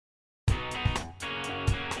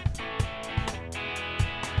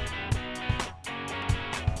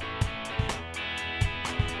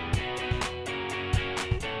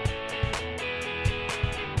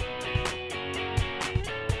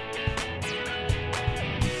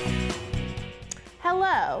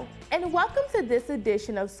Hello, and welcome to this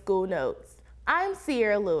edition of School Notes. I'm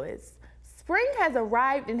Sierra Lewis. Spring has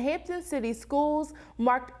arrived in Hampton City Schools,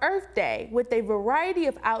 marked Earth Day with a variety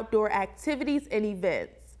of outdoor activities and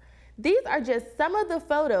events. These are just some of the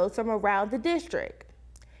photos from around the district.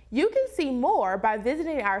 You can see more by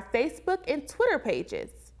visiting our Facebook and Twitter pages.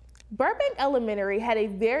 Burbank Elementary had a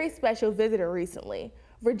very special visitor recently.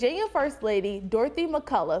 Virginia First Lady Dorothy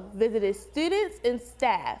McCullough visited students and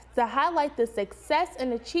staff to highlight the success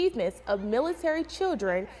and achievements of military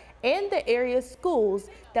children and the area's schools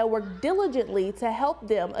that work diligently to help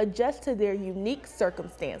them adjust to their unique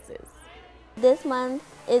circumstances. This month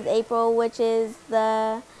is April, which is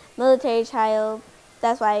the military child.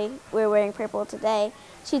 That's why we're wearing purple today.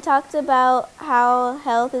 She talked about how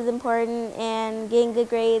health is important and getting good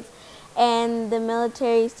grades and the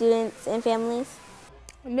military students and families.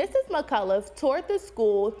 Mrs. McCullough toured the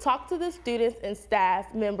school, talked to the students and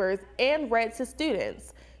staff members, and read to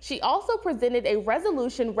students. She also presented a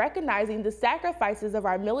resolution recognizing the sacrifices of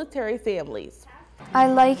our military families. I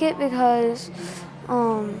like it because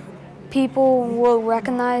people will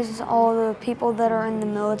recognize all the people that are in the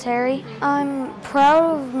military. I'm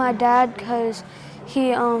proud of my dad because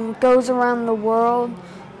he goes around the world,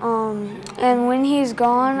 and when he's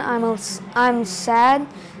gone, I'm sad.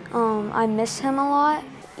 I miss him a lot.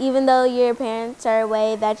 Even though your parents are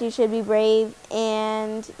away, that you should be brave,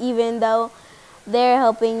 and even though they're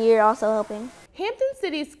helping, you're also helping. Hampton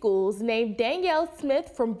City Schools named Danielle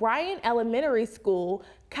Smith from Bryan Elementary School,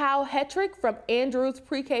 Kyle Hetrick from Andrews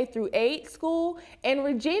Pre-K through 8 School, and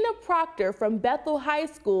Regina Proctor from Bethel High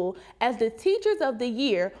School as the Teachers of the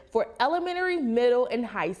Year for elementary, middle, and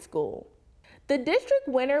high school. The district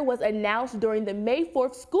winner was announced during the May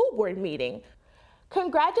 4th school board meeting.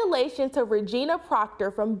 Congratulations to Regina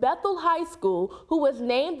Proctor from Bethel High School, who was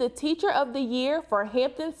named the Teacher of the Year for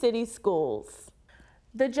Hampton City Schools.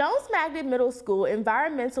 The Jones Magnet Middle School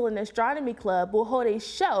Environmental and Astronomy Club will hold a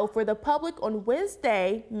show for the public on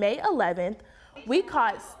Wednesday, May 11th. We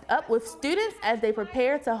caught up with students as they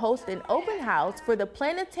prepare to host an open house for the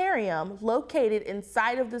planetarium located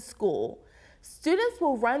inside of the school. Students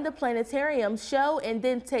will run the planetarium show and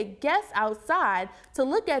then take guests outside to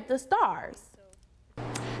look at the stars.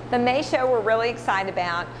 The May show we're really excited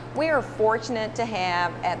about. We are fortunate to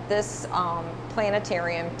have at this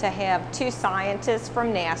planetarium to have 2 scientists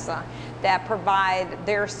from NASA that provide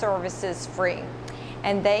their services free.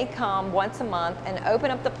 And they come once a month and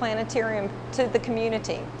open up the planetarium to the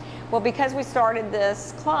community. Well, because we started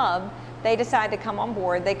this club, they decided to come on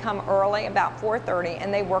board. They come early, about 4:30,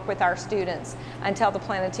 and they work with our students until the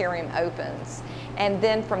planetarium opens. And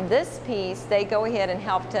then from this piece, they go ahead and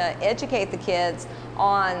help to educate the kids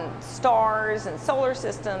on stars and solar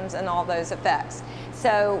systems and all those effects.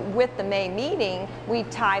 So with the May meeting, we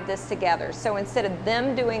tied this together. So instead of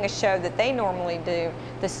them doing a show that they normally do,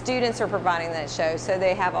 the students are providing that show. So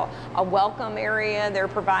they have a welcome area, they're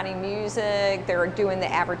providing music, they're doing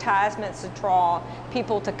the advertisements to draw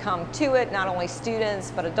people to come to it, not only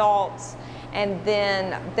students, but adults. And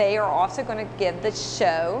then they are also going to give the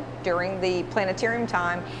show during the planetarium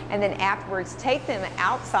time, and then afterwards take them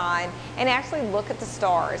outside and actually look at the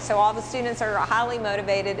stars. So all the students are highly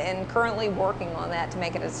motivated and currently working on that to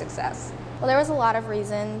make it a success. Well, there was a lot of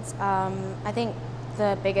reasons. I think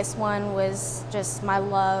the biggest one was just my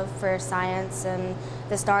love for science and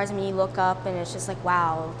the stars. I mean, you look up and it's just like,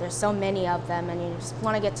 wow, there's so many of them, and you just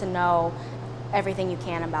want to get to know everything you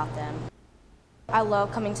can about them. I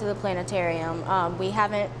love coming to the planetarium.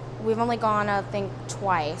 We've only gone, I think,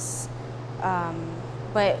 twice.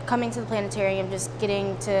 But coming to the planetarium, just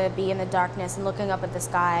getting to be in the darkness and looking up at the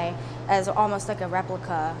sky as almost like a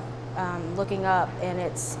replica, looking up, and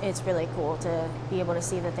it's really cool to be able to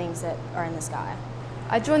see the things that are in the sky.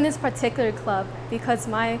 I joined this particular club because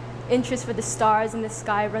my interest for the stars and the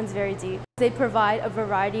sky runs very deep. They provide a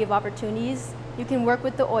variety of opportunities. You can work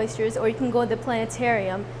with the oysters, or you can go to the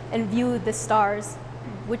planetarium and view the stars,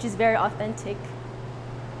 which is very authentic.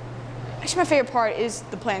 Actually, my favorite part is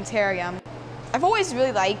the planetarium. I've always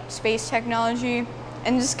really liked space technology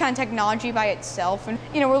and just kind of technology by itself. And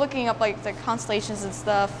you know, we're looking up like the constellations and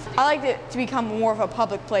stuff. I like it to become more of a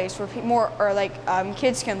public place where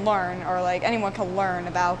kids can learn, or like anyone can learn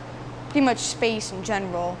about pretty much space in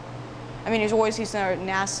general. I mean, there's always these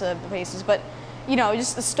NASA places, but you know,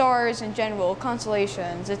 just the stars in general,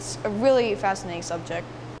 constellations. It's a really fascinating subject.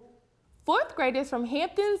 4th graders from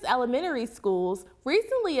Hampton's elementary schools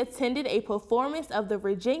recently attended a performance of the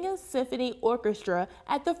Virginia Symphony Orchestra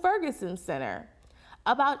at the Ferguson Center.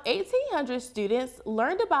 About 1,800 students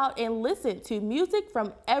learned about and listened to music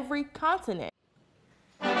from every continent.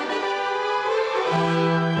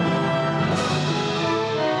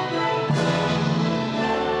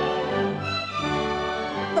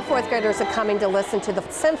 graders are coming to listen to the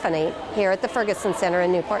symphony here at the Ferguson Center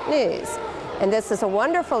in Newport News. And this is a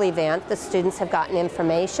wonderful event. The students have gotten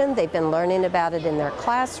information. They've been learning about it in their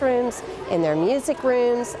classrooms, in their music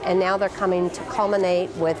rooms, and now they're coming to culminate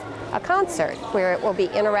with a concert where it will be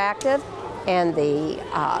interactive, and the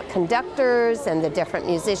conductors and the different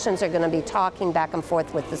musicians are going to be talking back and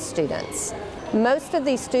forth with the students. Most of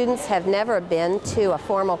these students have never been to a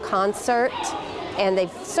formal concert, and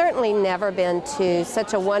they've certainly never been to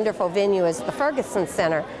such a wonderful venue as the Ferguson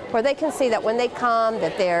Center, where they can see that when they come,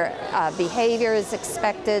 that their behavior is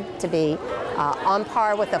expected to be on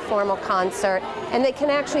par with a formal concert, and they can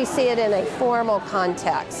actually see it in a formal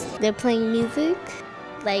context. They're playing music,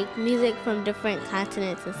 like music from different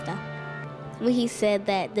continents and stuff. When he said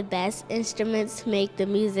that the best instruments make the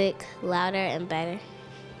music louder and better.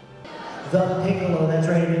 The piccolo, that's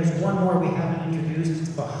right, and there's one more we haven't introduced. It's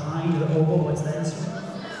behind the oboe. What's that instrument?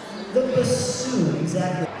 The bassoon,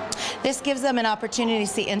 exactly. This gives them an opportunity to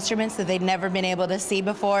see instruments that they've never been able to see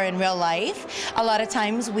before in real life. A lot of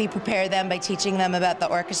times we prepare them by teaching them about the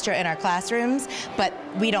orchestra in our classrooms, but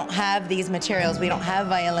we don't have these materials. We don't have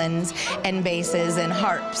violins and basses and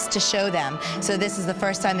harps to show them. So this is the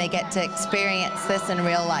first time they get to experience this in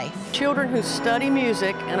real life. Children who study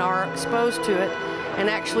music and are exposed to it and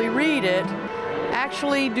actually read it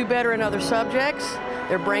actually do better in other subjects.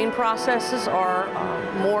 Their brain processes are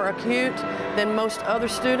more acute than most other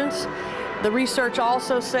students. The research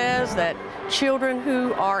also says that children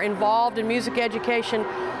who are involved in music education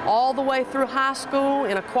all the way through high school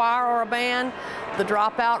in a choir or a band, the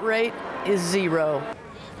dropout rate is 0.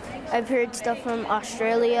 I've heard stuff from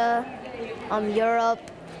Australia,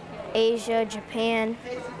 Europe, Asia, Japan,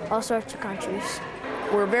 all sorts of countries.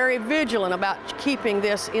 We're very vigilant about keeping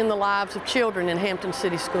this in the lives of children in Hampton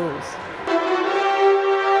City Schools.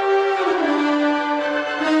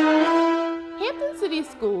 Hampton City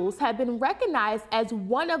Schools have been recognized as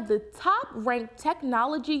one of the top-ranked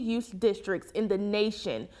technology use districts in the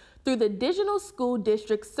nation through the Digital School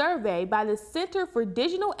District Survey by the Center for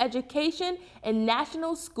Digital Education and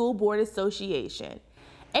National School Board Association.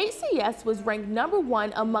 HCS was ranked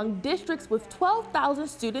 #1 among districts with 12,000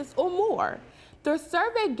 students or more. The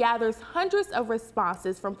survey gathers hundreds of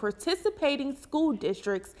responses from participating school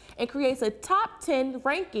districts and creates a top 10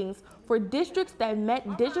 rankings for districts that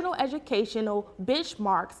met digital educational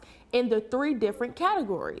benchmarks in the 3 different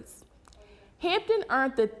categories. Hampton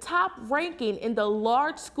earned the top ranking in the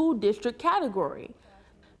large school district category.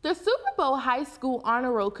 The Super Bowl High School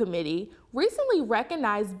Honor Roll Committee recently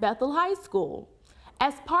recognized Bethel High School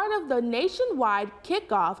as part of the nationwide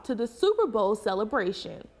kickoff to the Super Bowl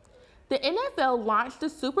celebration. The NFL launched the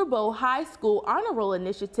Super Bowl High School Honor Roll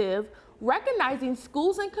initiative, recognizing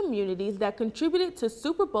schools and communities that contributed to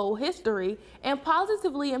Super Bowl history and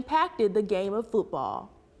positively impacted the game of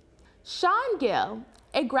football. Sean Gill,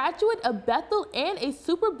 a graduate of Bethel and a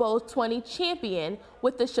Super Bowl 20 champion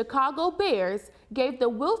with the Chicago Bears, gave the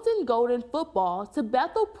Wilson Golden football to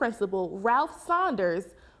Bethel principal Ralph Saunders,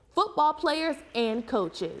 football players, and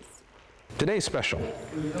coaches. Today's special.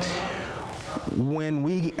 When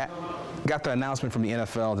we got the announcement from the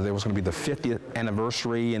NFL that there was going to be the 50th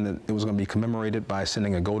anniversary and that it was going to be commemorated by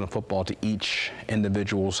sending a golden football to each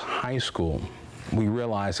individual's high school, we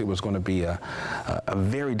realized it was going to be a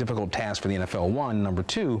very difficult task for the NFL. One. Number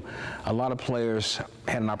two, a lot of players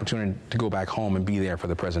had an opportunity to go back home and be there for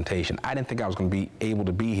the presentation. I didn't think I was going to be able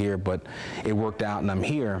to be here, but it worked out and I'm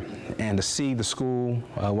here. And to see the school,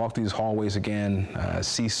 walk through these hallways again,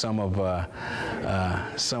 see some of the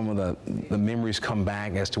memories come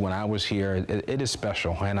back as to when I was here, it is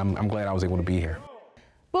special, and I'm glad I was able to be here.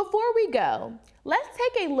 Before we go, let's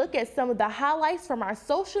take a look at some of the highlights from our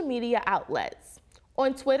social media outlets.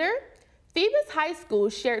 On Twitter, Phoebus High School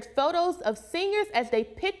shared photos of seniors as they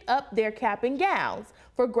picked up their cap and gowns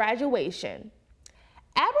for graduation.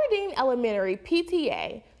 Aberdeen Elementary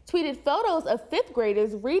PTA tweeted photos of 5th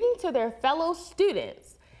graders reading to their fellow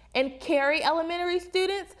students, and Cary Elementary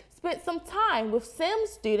students spent some time with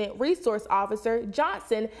Sims Student Resource Officer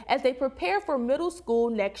Johnson as they prepare for middle school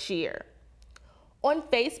next year. On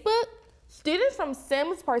Facebook, students from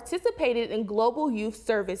Sims participated in Global Youth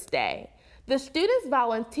Service Day. The students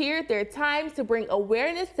volunteered their time to bring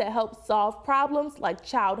awareness to help solve problems like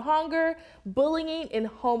child hunger, bullying, and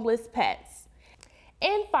homeless pets.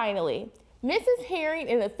 And finally, Mrs. Herring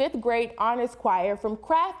and the 5th grade honors choir from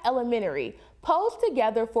Craft Elementary posed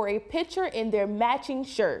together for a picture in their matching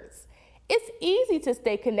shirts. It's easy to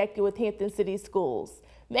stay connected with Hampton City Schools.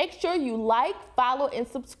 Make sure you like, follow, and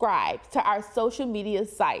subscribe to our social media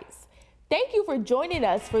sites. Thank you for joining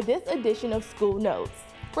us for this edition of School Notes.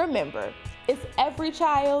 Remember, it's every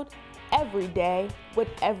child, every day,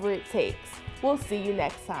 whatever it takes. We'll see you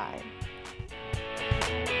next time.